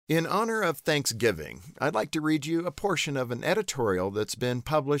In honor of Thanksgiving, I'd like to read you a portion of an editorial that's been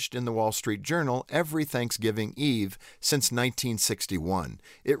published in the Wall Street Journal every Thanksgiving Eve since 1961.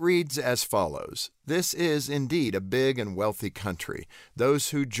 It reads as follows. This is indeed a big and wealthy country.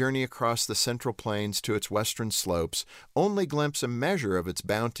 Those who journey across the Central Plains to its western slopes only glimpse a measure of its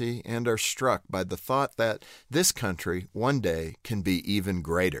bounty and are struck by the thought that this country one day can be even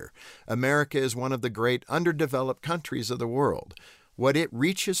greater. America is one of the great underdeveloped countries of the world. What it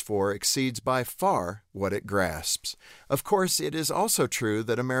reaches for exceeds by far what it grasps. Of course, it is also true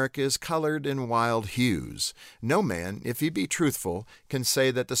that America is colored in wild hues. No man, if he be truthful, can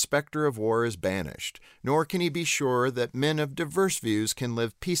say that the specter of war is banished, nor can he be sure that men of diverse views can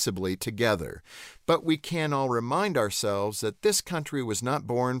live peaceably together. But we can all remind ourselves that this country was not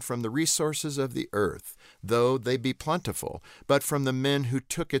born from the resources of the earth, though they be plentiful, but from the men who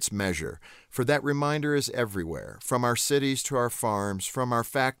took its measure. For that reminder is everywhere, from our cities to our farms, from our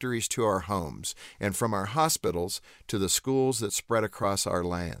factories to our homes, and from our hospitals to the schools that spread across our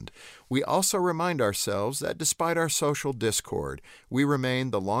land. We also remind ourselves that despite our social discord, we remain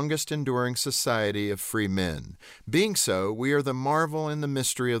the longest enduring society of free men. Being so, we are the marvel and the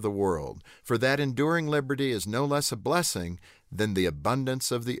mystery of the world, for that enduring liberty is no less a blessing than the abundance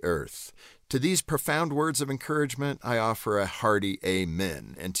of the earth. To these profound words of encouragement, I offer a hearty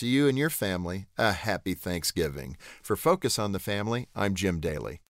amen, and to you and your family, a happy Thanksgiving. For Focus on the Family, I'm Jim Daly.